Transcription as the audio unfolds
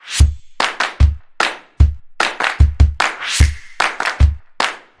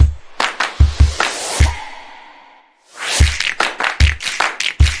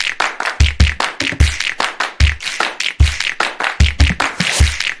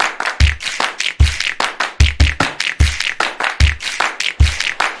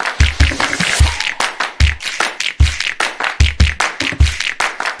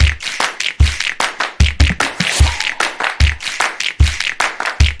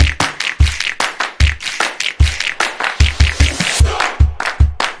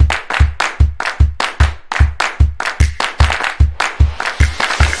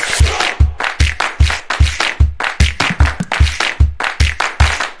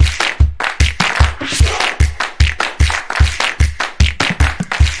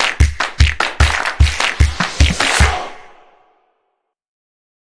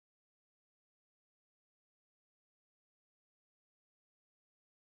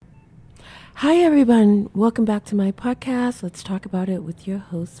Hi, everyone. Welcome back to my podcast. Let's talk about it with your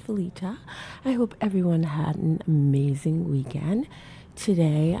host, Felita. I hope everyone had an amazing weekend.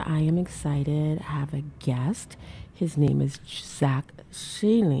 Today, I am excited to have a guest. His name is Zach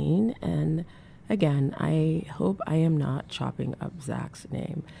Shaleen. And again, I hope I am not chopping up Zach's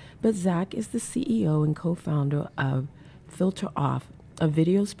name. But Zach is the CEO and co founder of Filter Off, a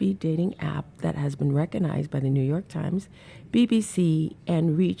video speed dating app that has been recognized by the New York Times, BBC,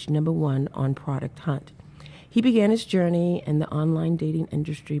 and reached #1 on Product Hunt. He began his journey in the online dating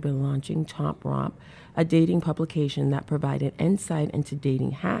industry by launching Top Romp, a dating publication that provided insight into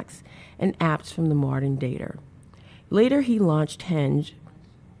dating hacks and apps from the modern dater. Later, he launched Hinge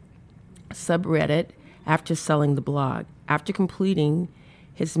subreddit after selling the blog. After completing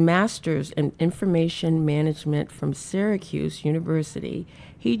his master's in information management from Syracuse University,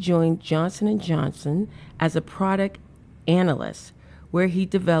 he joined Johnson & Johnson as a product analyst, where he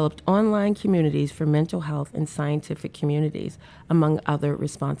developed online communities for mental health and scientific communities, among other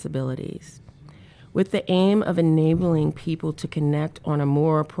responsibilities. With the aim of enabling people to connect on a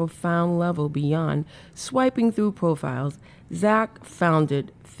more profound level beyond swiping through profiles, Zach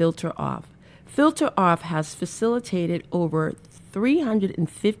founded Filter Off. Filter Off has facilitated over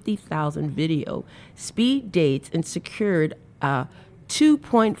 350,000 video speed dates and secured a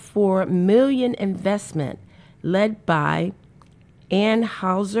 2.4 million investment led by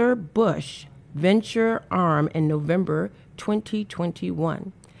Anheuser-Busch venture arm in November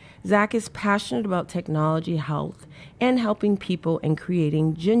 2021. Zach is passionate about technology, health, and helping people and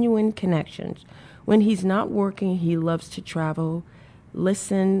creating genuine connections. When he's not working, he loves to travel,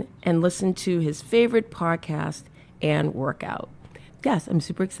 listen to his favorite podcast, and work out. Yes, I'm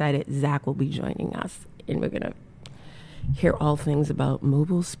super excited. Zach will be joining us, and we're going to hear all things about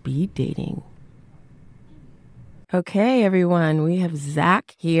mobile speed dating. Okay, everyone, we have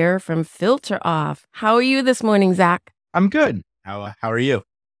Zach here from Filter Off. How are you this morning, Zach? I'm good. How are you?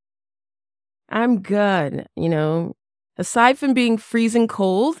 I'm good. Aside from being freezing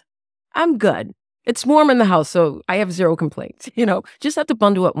cold, I'm good. It's warm in the house, so I have zero complaints. Just have to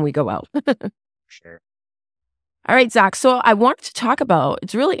bundle up when we go out. Sure. All right, Zach. So I wanted to talk about,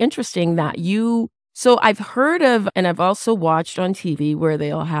 it's really interesting that so I've heard of, and I've also watched on TV where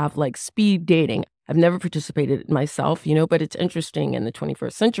they'll have like speed dating. I've never participated myself, but it's interesting in the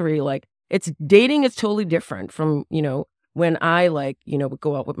 21st century. Like dating is totally different from, when I would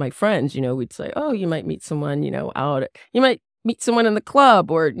go out with my friends, we'd say, oh, you might meet someone, out, you might meet someone in the club,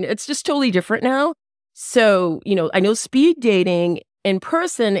 or it's just totally different now. So, I know speed dating in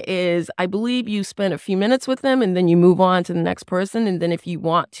person is, I believe you spend a few minutes with them and then you move on to the next person. And then if you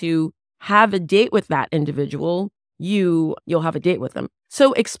want to have a date with that individual, you'll have a date with them.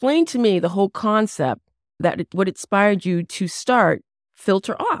 So explain to me the whole concept what inspired you to start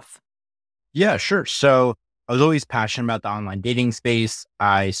Filter Off. Yeah, sure. So I was always passionate about the online dating space.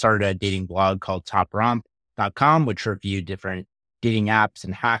 I started a dating blog called topromp.com, which reviewed different dating apps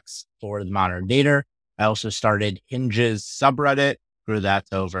and hacks for the modern dater. I also started Hinge's subreddit, grew that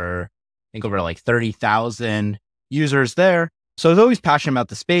to over like 30,000 users there. So I was always passionate about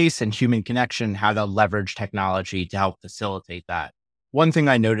the space and human connection, how to leverage technology to help facilitate that. One thing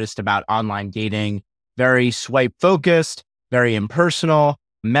I noticed about online dating, very swipe focused, very impersonal,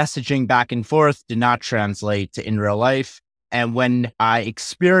 messaging back and forth did not translate to in real life. And when I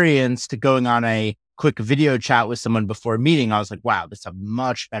experienced going on a quick video chat with someone before meeting, I was like, wow, this is a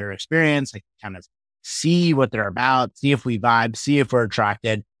much better experience. I can kind of see what they're about, see if we vibe, see if we're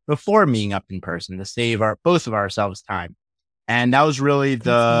attracted before meeting up in person to save both of ourselves time. And that was really That's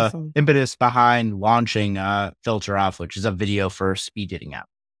the awesome. impetus behind launching Filter Off, which is a video first speed dating app.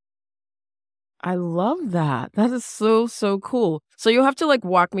 I love that. That is so, so cool. So you'll have to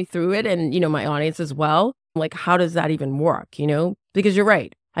walk me through it and, my audience as well. Like, how does that even work, Because you're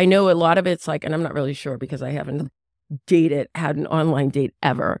right. I know a lot of it's and I'm not really sure because I haven't had an online date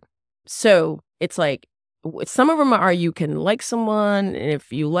ever. So it's some of them are you can like someone, and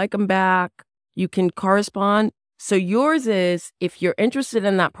if you like them back, you can correspond. So yours is if you're interested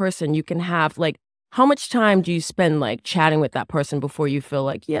in that person, you can have how much time do you spend chatting with that person before you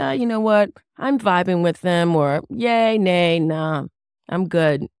feel yeah, you know what, I'm vibing with them, or yay, nay, nah, I'm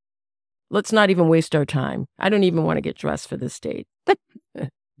good. Let's not even waste our time. I don't even want to get dressed for this date.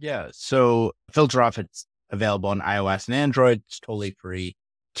 Yeah. So Filter Off, it's available on iOS and Android. It's totally free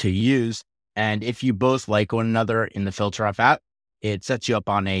to use. And if you both like one another in the Filter Off app, it sets you up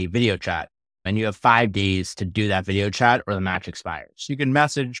on a video chat. And you have 5 days to do that video chat or the match expires. So you can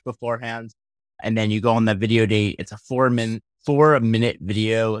message beforehand and then you go on that video date. It's a 4-minute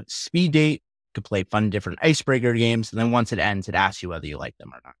video speed date. You could play fun different icebreaker games. And then once it ends, it asks you whether you like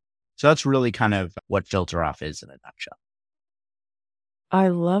them or not. So that's really kind of what Filter Off is in a nutshell. I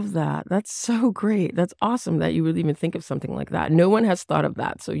love that. That's so great. That's awesome that you would even think of something like that. No one has thought of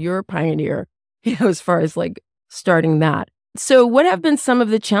that. So you're a pioneer, as far as like starting that. So what have been some of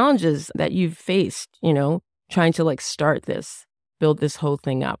the challenges that you've faced, trying to like start this, build this whole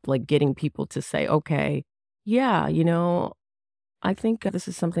thing up, like getting people to say, okay, yeah, I think this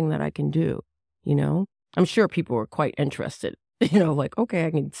is something that I can do, you know? I'm sure people were quite interested, like, okay, I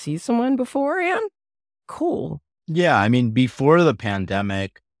can see someone beforehand. Cool. Yeah, I mean, before the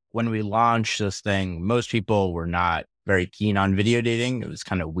pandemic, when we launched this thing, most people were not very keen on video dating. It was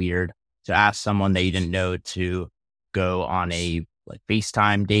kind of weird to ask someone that you didn't know to go on a like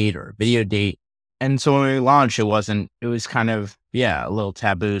FaceTime date or a video date. And so when we launched, it was kind of, yeah, a little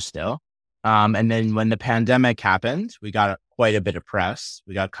taboo still. And then when the pandemic happened, we got quite a bit of press.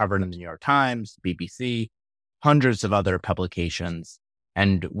 We got covered in the New York Times, BBC, hundreds of other publications.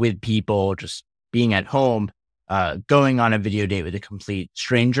 And with people just being at home, going on a video date with a complete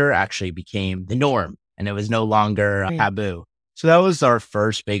stranger actually became the norm and it was no longer Right. taboo. So that was our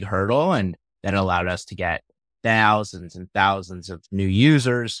first big hurdle. And that allowed us to get thousands and thousands of new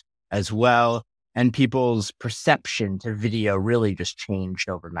users as well. And people's perception to video really just changed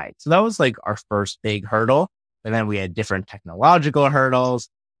overnight. So that was like our first big hurdle. And then we had different technological hurdles,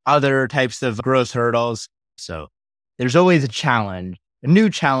 other types of growth hurdles. So there's always a new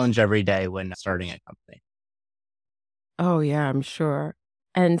challenge every day when starting a company. Oh, yeah, I'm sure.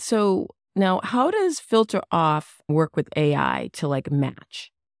 And so now, how does Filter Off work with AI to like match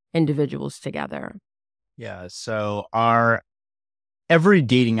individuals together? Yeah. So every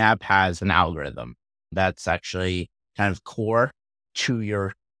dating app has an algorithm that's actually kind of core to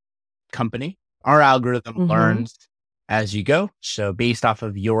your company. Our algorithm Mm-hmm. learns as you go. So based off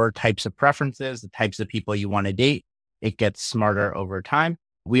of your types of preferences, the types of people you want to date, it gets smarter over time.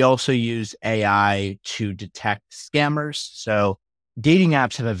 We also use AI to detect scammers. So dating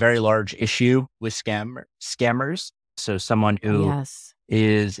apps have a very large issue with scammers. So someone who Yes.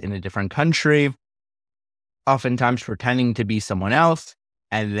 is in a different country, oftentimes pretending to be someone else,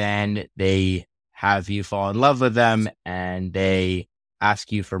 and then they have you fall in love with them and they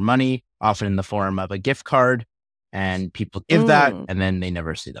ask you for money, often in the form of a gift card, and people give that Mm. and then they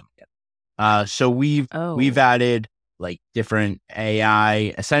never see them again. So we've Oh, added like different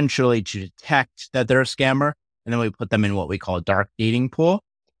AI essentially to detect that they're a scammer, and then we put them in what we call a dark dating pool,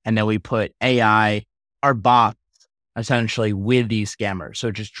 and then we put AI, our bot essentially with these scammers. So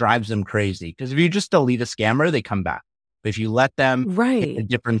it just drives them crazy. Because if you just delete a scammer, they come back. But if you let them in a right.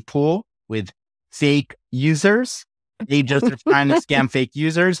 different pool with fake users, they just are trying to scam fake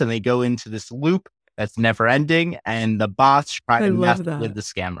users and they go into this loop that's never ending. And the bots try I to mess love with that. the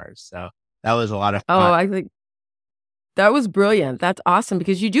scammers. So that was a lot of Oh, fun. I think that was brilliant. That's awesome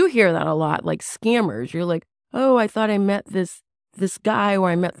because you do hear that a lot, like scammers. You're like, "Oh, I thought I met this guy or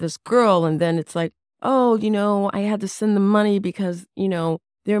I met this girl," and then it's like, "Oh, I had to send them money because,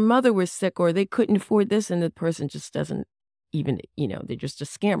 their mother was sick or they couldn't afford this," and the person just doesn't even, they're just a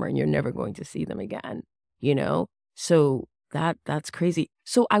scammer and you're never going to see them again, you know? So that's crazy.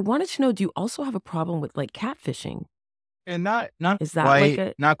 So I wanted to know, do you also have a problem with like catfishing? And not Is that like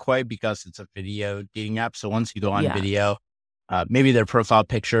a not quite because it's a video dating app. So once you go on yeah. video, maybe their profile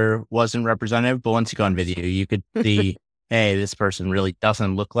picture wasn't representative, but once you go on video, you could see, hey, this person really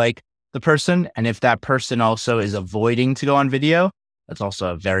doesn't look like the person. And if that person also is avoiding to go on video, that's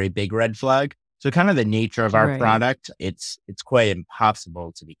also a very big red flag. So kind of the nature of our Right. product, it's quite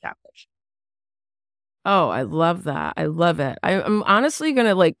impossible to be catfished. Oh, I love that. I love it. I'm honestly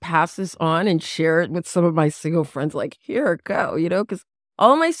gonna like pass this on and share it with some of my single friends. Like, here, go, because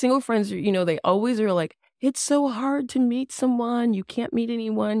all my single friends are, they always are like, it's so hard to meet someone. You can't meet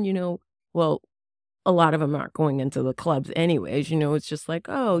anyone. Well, a lot of them aren't going into the clubs anyways. It's just like,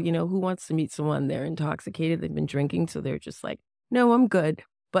 oh, who wants to meet someone? They're intoxicated. They've been drinking. So they're just like, no, I'm good.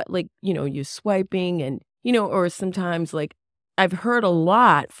 But like, you're swiping and, or sometimes like I've heard a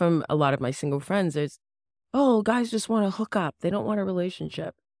lot from a lot of my single friends. There's oh, guys just wanna hook up, they don't want a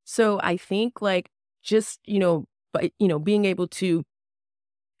relationship. So I think, like, just, being able to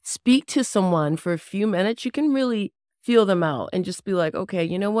speak to someone for a few minutes, you can really feel them out and just be like, "Okay,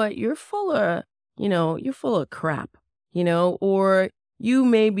 you know what? You're full of crap," or "You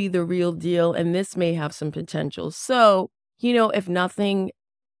may be the real deal, and this may have some potential. So, if nothing,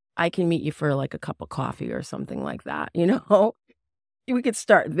 I can meet you for, like, a cup of coffee or something like that," you know? We could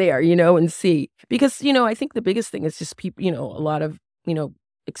start there, and see. Because, I think the biggest thing is just people, a lot of,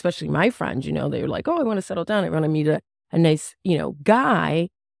 especially my friends, they're like, "Oh, I wanna settle down. I wanna meet a nice, guy,"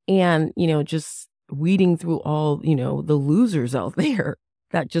 and, just weeding through all, the losers out there.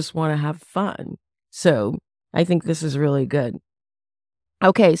 that just want to have fun. So I think this is really good.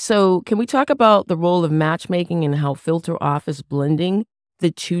 Okay, so can we talk about the role of matchmaking and how Filter Off is blending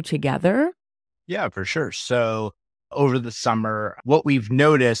the two together? Yeah, for sure. So over the summer, what we've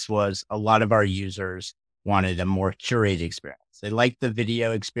noticed was a lot of our users wanted a more curated experience. They like the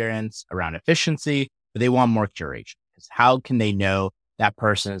video experience around efficiency, but they want more curation. Because how can they know that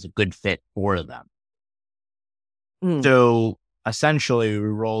person is a good fit for them? Mm. So essentially, we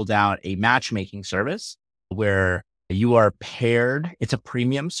rolled out a matchmaking service where you are paired. It's a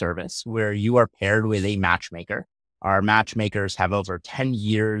premium service where you are paired with a matchmaker. Our matchmakers have over 10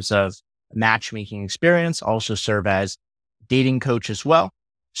 years of matchmaking experience, also serve as dating coach as well.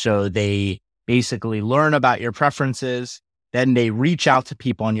 So they basically learn about your preferences. Then they reach out to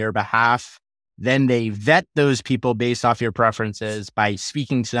people on your behalf. Then they vet those people based off your preferences by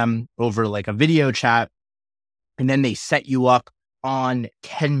speaking to them over like a video chat. And then they set you up on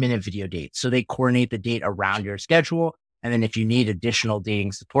 10-minute video dates. So they coordinate the date around your schedule. And then if you need additional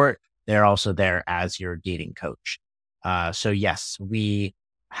dating support, they're also there as your dating coach. So yes, we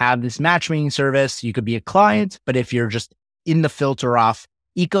have this matchmaking service. You could be a client, but if you're just in the Filter Off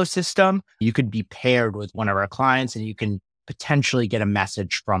ecosystem, you could be paired with one of our clients and you can potentially get a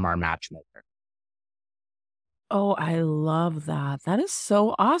message from our matchmaker. Oh, I love that. That is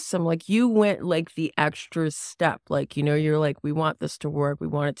so awesome. Like you went like the extra step. Like, you're like, we want this to work. We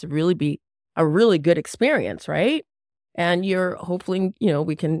want it to really be a really good experience, right? And you're hopefully,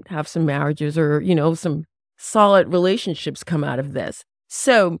 we can have some marriages or, some solid relationships come out of this.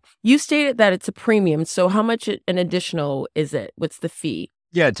 So you stated that it's a premium. So how much an additional is it? What's the fee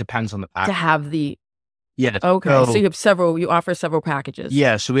Yeah, it depends on the to package. have the, Yeah. okay. So you offer several packages.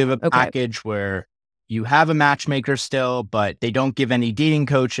 Yeah, so we have a Okay. package where you have a matchmaker still, but they don't give any dating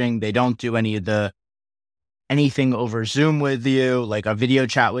coaching. They don't do anything over Zoom with you, like a video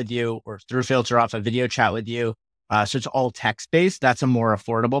chat with you, or through Filter Off a video chat with you. So it's all text-based. That's a more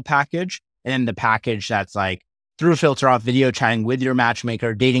affordable package. And then the package that's like through Filter Off video chatting with your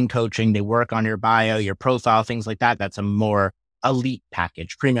matchmaker, dating coaching, they work on your bio, your profile, things like that. That's a more elite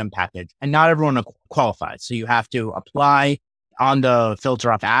package, premium package. And not everyone qualifies. So you have to apply on the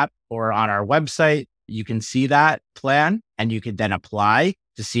Filter Off app or on our website. You can see that plan and you could then apply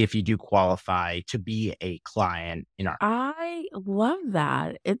to see if you do qualify to be a client in our. I love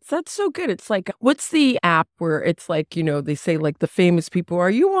that. That's so good. It's like, what's the app where it's like, they say like the famous people, are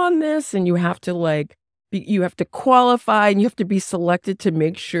you on this? And you have to like, you have to qualify and you have to be selected to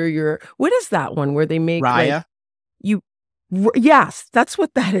make sure what is that one where they make like Raya? you, yes, that's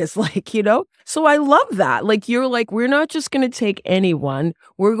what that is like, So I love that. Like, you're like, we're not just going to take anyone.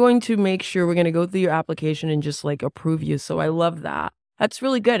 We're going to make sure we're going to go through your application and just like approve you. So I love that. That's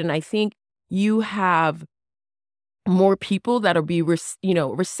really good. And I think you have more people that'll be,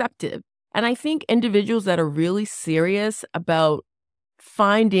 receptive. And I think individuals that are really serious about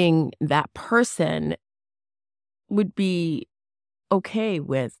finding that person would be okay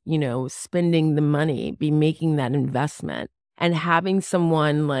with, spending the money, be making that investment and having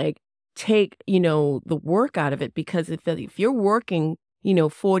someone like take, the work out of it. Because if you're working,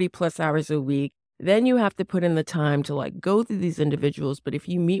 40 plus hours a week, then you have to put in the time to like go through these individuals. But if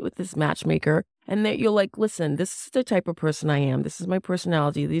you meet with this matchmaker and that you're like, listen, this is the type of person I am. This is my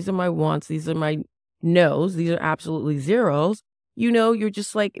personality. These are my wants. These are my no's. These are absolutely zeros. You're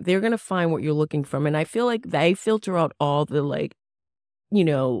just like, they're going to find what you're looking from. And I feel like they filter out all the like, you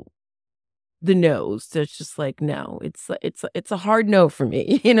know, the no's. So it's just like, no, it's a hard no for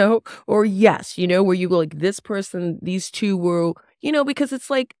me, or yes, where you go like this person, these two were, because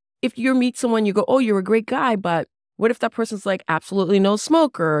it's like, if you meet someone, you go, oh, you're a great guy, but what if that person's like absolutely no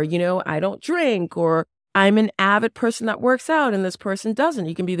smoker, I don't drink, or I'm an avid person that works out and this person doesn't.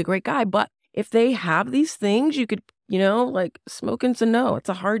 You can be the great guy, but if they have these things, you could, like smoking's a no. It's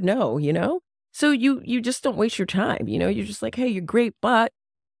a hard no. So you just don't waste your time, you're just like, hey, you're great, but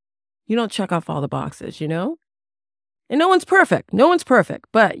you don't check off all the boxes, And no one's perfect. No one's perfect,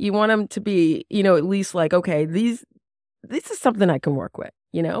 but you want them to be, at least like, okay, this is something I can work with.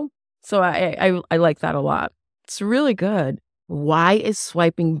 So I like that a lot. It's really good. Why is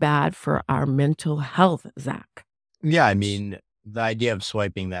swiping bad for our mental health, Zach? Yeah, I mean, the idea of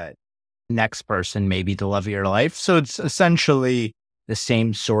swiping that next person may be the love of your life. So it's essentially the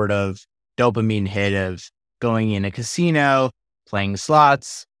same sort of dopamine hit of going in a casino, playing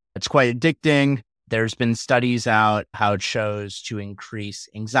slots. It's quite addicting. There's been studies out how it shows to increase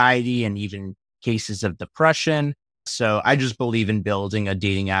anxiety and even cases of depression. So I just believe in building a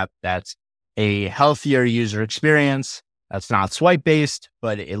dating app that's a healthier user experience. That's not swipe based,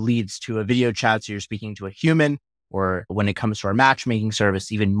 but it leads to a video chat. So you're speaking to a human or when it comes to our matchmaking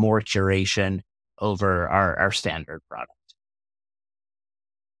service, even more curation over our standard product.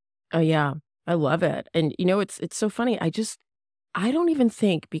 Oh, yeah. I love it. And, it's so funny. I don't even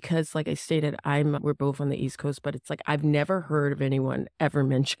think because, like I stated, we're both on the East Coast, but it's like I've never heard of anyone ever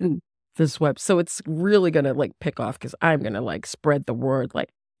mention this web. So it's really gonna, like, pick off because 'cause I'm gonna, like, spread the word, like,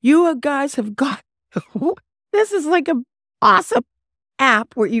 "You guys have got this is like a awesome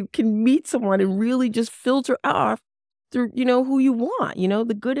app where you can meet someone and really just filter off through, who you want,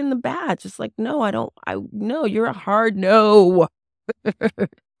 the good and the bad." Just like, "No, I don't no, you're a hard no."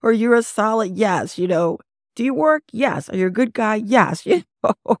 Or you're a solid yes, Do you work? Yes. Are you a good guy? Yes. Do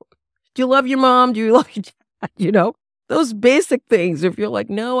you love your mom? Do you love your dad? Those basic things. If you're like,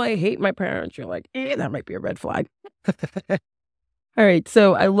 no, I hate my parents, you're like, that might be a red flag. All right.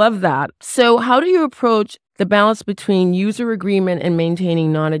 So I love that. So how do you approach the balance between user agreement and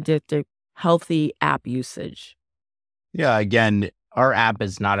maintaining non-addictive, healthy app usage? Yeah, again, our app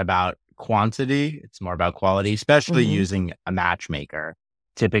is not about quantity, it's more about quality, especially Mhm. using a matchmaker.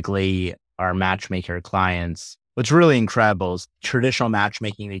 Typically, our matchmaker clients, what's really incredible is traditional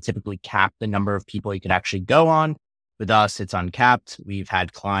matchmaking, they typically cap the number of people you can actually go on. With us, it's uncapped. We've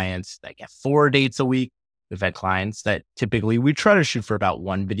had clients that get 4 dates a week. We've had clients that typically we try to shoot for about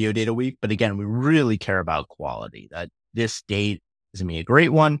 1 video date a week. But again, we really care about quality, that this date is going to be a great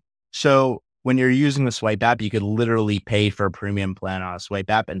one. So when you're using the Swipe app, you could literally pay for a premium plan on a Swipe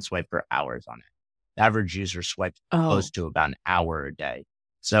app and swipe for hours on it. The average user swipes close Oh, to about an hour a day.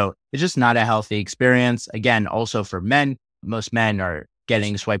 So it's just not a healthy experience. Again, also for men, most men are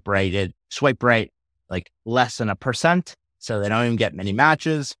getting swipe right, like less than 1%. So they don't even get many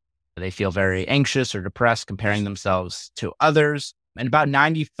matches. They feel very anxious or depressed comparing themselves to others. And about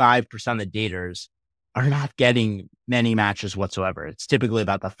 95% of the daters are not getting many matches whatsoever. It's typically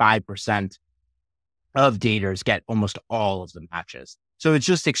about the 5% of daters get almost all of the matches. So it's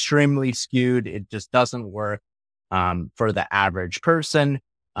just extremely skewed. It just doesn't work for the average person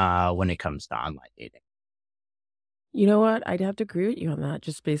when it comes to online dating. you know what? I'd have to agree with you on that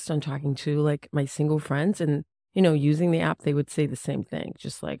just based on talking to, like, my single friends and, using the app, they would say the same thing.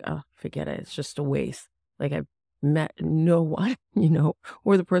 Just like, "Oh, forget it. It's just a waste." Like, I've met no one,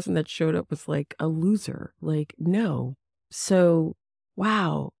 or the person that showed up was, like, a loser. Like, no. So,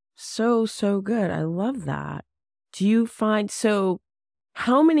 wow. So, so good. I love that. Do you find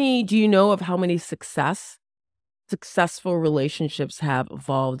how many do you know of how many successful relationships have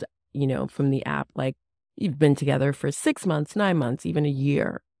evolved, from the app? Like, you've been together for 6 months, 9 months, even a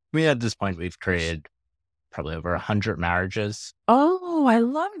year. At this point, we've created probably over 100 marriages. Oh, I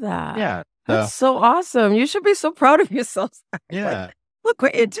love that. Yeah. That's So, so awesome. You should be so proud of yourself. Like, yeah. look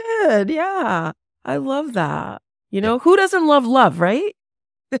what you did. Yeah. I love that. Yeah. Who doesn't love love, right?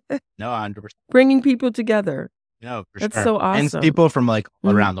 No, 100%. Bringing people together. No, for That's sure. so And it's awesome. people from like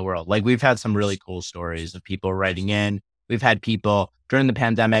all Mhm. around the world. Like we've had some really cool stories of people writing in. We've had people during the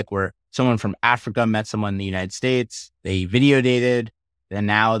pandemic where someone from Africa met someone in the United States. They video dated, and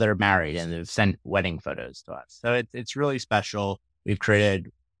now they're married and they've sent wedding photos to us. So it's really special. We've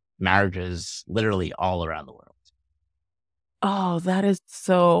created marriages literally all around the world. Oh, that is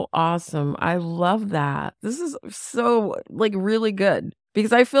so awesome. I love that. This is so, like, really good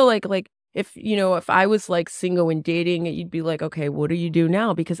because I feel like if I was like single and dating, you'd be like, okay, what do you do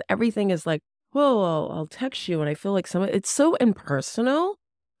now? Because everything is like, well, I'll text you. And I feel like it's so impersonal.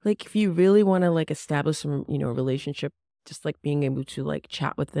 Like, if you really want to like establish some, relationship, just like being able to like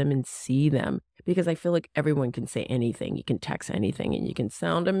chat with them and see them. Because I feel like everyone can say anything. You can text anything and you can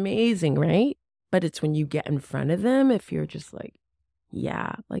sound amazing, right? But it's when you get in front of them, if you're just like,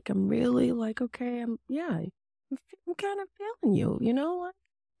 "Yeah, like, I'm really like, okay, I'm kind of feeling you, like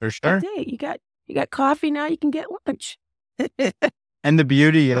For a sure. date. You got coffee now, you can get lunch." And the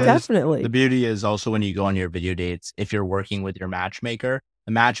Definitely. beauty is also when you go on your video dates, if you're working with your matchmaker,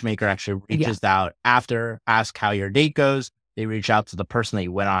 the matchmaker actually reaches Yes. out after, ask how your date goes. They reach out to the person that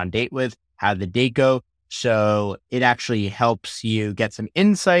you went on a date with, how did the date go? So it actually helps you get some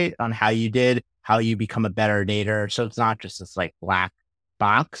insight on how you did, how you become a better dater. So it's not just this like black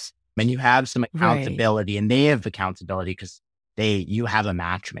box. And you have some Right. accountability and they have accountability because you have a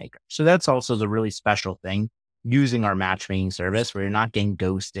matchmaker. So that's also the really special thing using our matchmaking service where you're not getting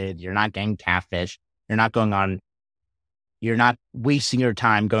ghosted, you're not getting catfish, you're not going on, you're not wasting your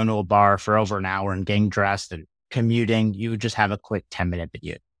time going to a bar for over an hour and getting dressed and commuting. You just have a quick 10-minute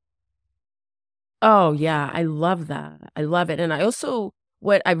video. Oh, yeah, I love that. I love it, and I also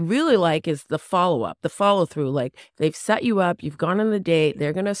what I really like is the follow-up, the follow-through, like, they've set you up, you've gone on the date,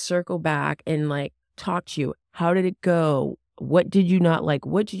 they're gonna circle back and, like, talk to you. "How did it go? What did you not like?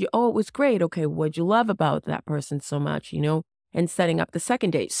 What did you oh, it was great. Okay, what'd you love about that person so much, and setting up the second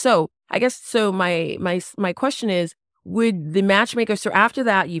date. So, I guess so my question is, would the matchmaker so after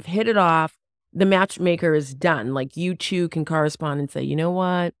that, you've hit it off, the matchmaker is done, like, you 2 can correspond and say, "You know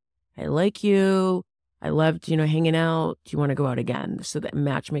what? I like you. I loved, hanging out. Do you wanna go out again?" So that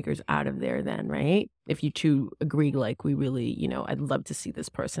matchmaker's out of there then, right? If you 2 agree, like, "We really, I'd love to see this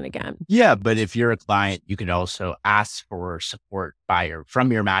person again." Yeah, but if you're a client, you could also ask for support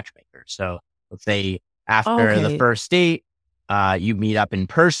from your matchmaker. So let's say after the Okay. first date, you meet up in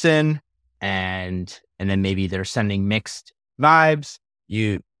person, and then maybe they're sending mixed vibes.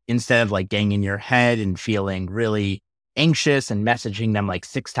 You instead of like getting in your head and feeling really anxious and messaging them like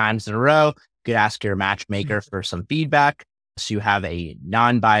 6 times in a row, you could ask your matchmaker for some feedback. So you have a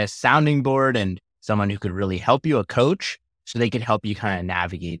non-biased sounding board and someone who could really help you, a coach, so they could help you kind of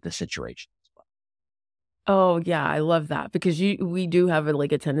navigate the situation as well. Oh, yeah, I love that because we do have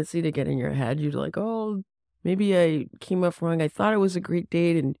a tendency to get in your head. You're like, "Oh, maybe I came off wrong. I thought it was a great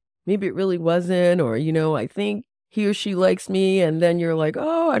date and maybe it really wasn't," or, "I think he or she likes me," and then you're like,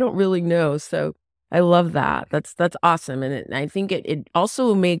 "Oh, I don't really know." So, I love that. That's awesome, and I think it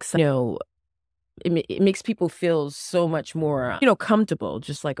also makes, it makes people feel so much more, comfortable.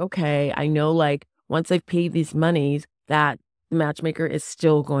 Just like, okay, I know, like, once I've paid these monies, that the matchmaker is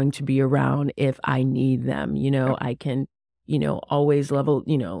still going to be around if I need them. Yep. I can, always level,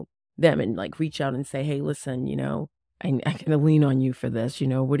 them and like reach out and say, hey, listen, I can lean on you for this.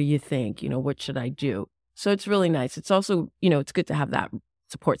 What do you think? What should I do? So it's really nice. It's also, it's good to have that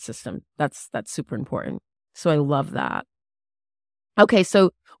support system. That's super important. So I love that. Okay,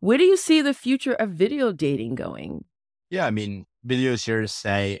 so where do you see the future of video dating going? Yeah, I mean, video is here to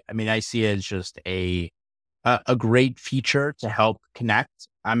say. I mean, I see it as just a great feature to help connect.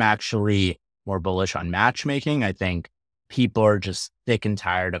 I'm actually more bullish on matchmaking. I think people are just sick and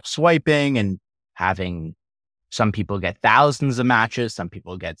tired of swiping and having some people get thousands of matches, some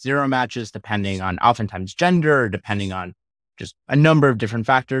people get zero matches, depending on oftentimes gender, or depending on just a number of different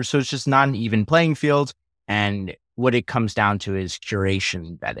factors. So it's just not an even playing field. And what it comes down to is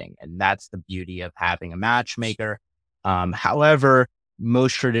curation vetting. And that's the beauty of having a matchmaker. However,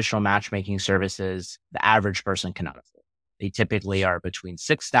 most traditional matchmaking services, the average person cannot afford. They typically are between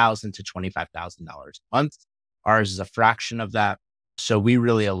 $6,000 to $25,000 a month. Ours is a fraction of that. So we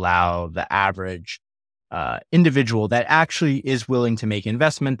really allow the average individual that actually is willing to make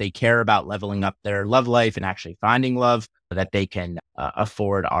investment. They care about leveling up their love life and actually finding love, that they can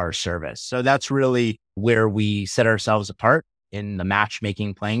afford our service. So that's really where we set ourselves apart in the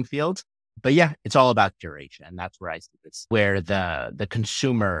matchmaking playing field. But yeah, it's all about curation. And that's where I see this, where the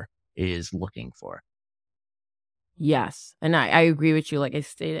consumer is looking for. Yes, and I agree with you. Like I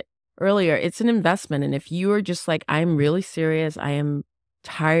stated earlier, it's an investment. And if you are just like, I'm really serious, I am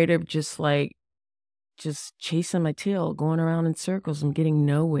tired of just chasing my tail, going around in circles, I'm getting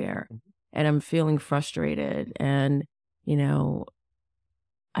nowhere. And I'm feeling frustrated. And, you know,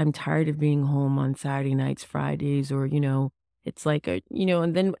 I'm tired of being home on Saturday nights, Fridays, or, it's like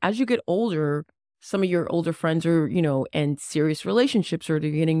and then as you get older, some of your older friends are, in serious relationships or they're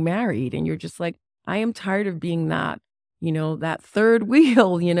getting married. And you're just like, I am tired of being that third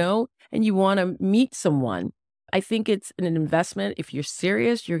wheel, and you want to meet someone. I think it's an investment. If you're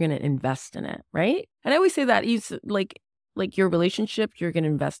serious, you're going to invest in it, right? And I always say that like your relationship, you're going to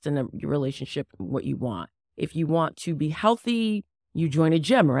invest in your relationship, what you want. If you want to be healthy, you join a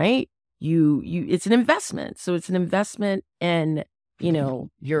gym, right? You it's an investment. So it's an investment in,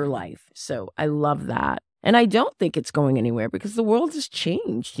 your life. So I love that. And I don't think it's going anywhere because the world has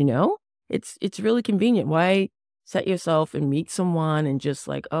changed. It's really convenient. Why set yourself and meet someone and just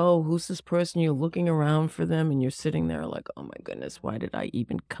like, oh, who's this person? You're looking around for them and you're sitting there like, oh my goodness, why did I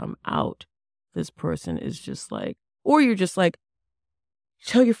even come out? This person is just like, or you're just like,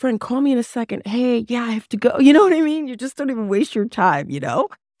 tell your friend, call me in a second. Hey, yeah, I have to go. You know what I mean? You just don't even waste your time.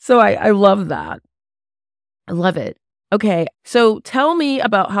 So I love that. I love it. Okay. So tell me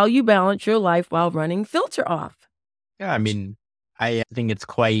about how you balance your life while running Filter Off. Yeah, I mean, I think it's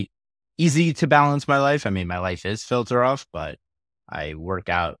quite easy to balance my life. I mean, my life is filter off, but I work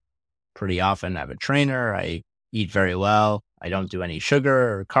out pretty often. I have a trainer. I eat very well. I don't do any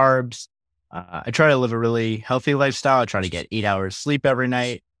sugar or carbs. I try to live a really healthy lifestyle. I try to get 8 hours sleep every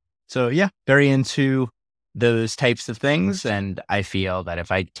night. So yeah, very into those types of things. And I feel that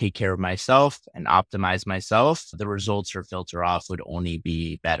if I take care of myself and optimize myself, the results for filter off would only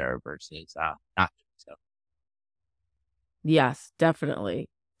be better versus not doing so. Yes, definitely.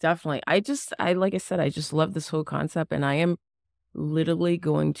 Definitely. Like I said, I just love this whole concept. And I am literally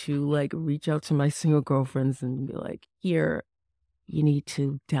going to like reach out to my single girlfriends and be like, here, you need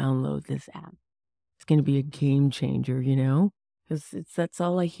to download this app. It's going to be a game changer, because that's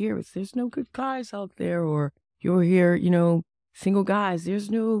all I hear is there's no good guys out there, or you'll hear, single guys, there's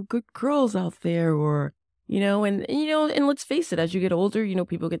no good girls out there, or, and let's face it, as you get older,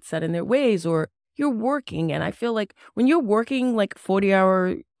 people get set in their ways, or you're working. And I feel like when you're working like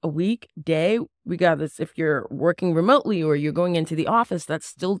 40-hour a week day, regardless if you're working remotely or you're going into the office, that's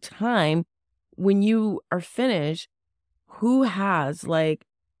still time. When you are finished, who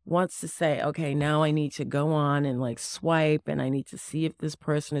wants to say, okay, now I need to go on and swipe, and I need to see if this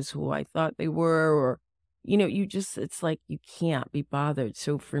person is who I thought they were, or, it's like you can't be bothered.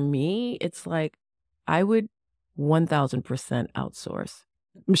 So for me, it's like I would 1000% outsource.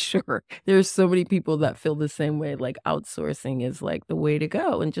 I'm sure there's so many people that feel the same way. Like outsourcing is like the way to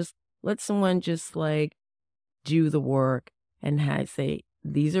go, and just let someone just do the work and say,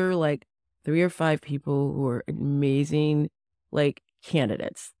 these are 3 or 5 people who are amazing,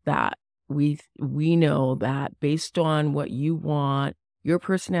 candidates that we know that based on what you want, your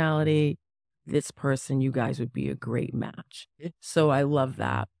personality, this person, you guys would be a great match. So I love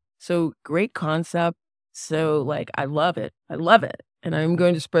that. So great concept. So I love it. I love it. And I'm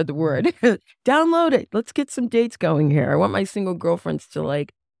going to spread the word. Download it. Let's get some dates going here. I want my single girlfriends to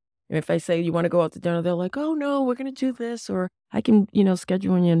if I say you want to go out to dinner, they're like, oh no, we're going to do this, or I can,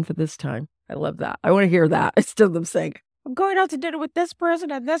 schedule you in for this time. I love that. I want to hear that. Instead of them saying, I'm going out to dinner with this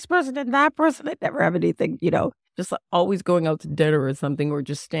person and this person and that person. I never have anything, just always going out to dinner or something, or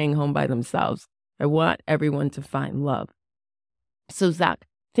just staying home by themselves. I want everyone to find love. So Zach,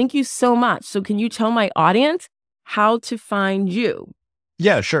 thank you so much. So can you tell my audience how to find you?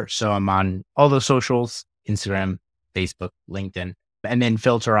 Yeah, sure. So I'm on all the socials, Instagram, Facebook, LinkedIn, and then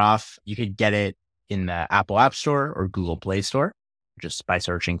Filter Off. You could get it in the Apple App Store or Google Play Store just by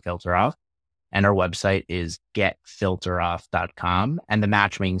searching Filter Off. And our website is getfilteroff.com. And the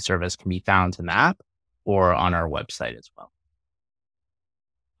matchmaking service can be found in the app or on our website as well.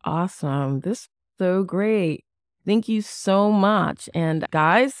 Awesome. This is so great. Thank you so much. And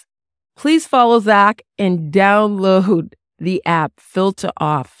guys, please follow Zach and download the app Filter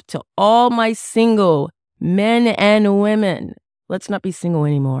Off. To all my single men and women, let's not be single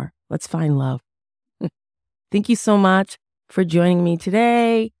anymore. Let's find love. Thank you so much for joining me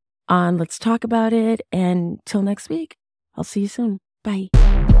today on Let's Talk About It. And till next week, I'll see you soon. Bye.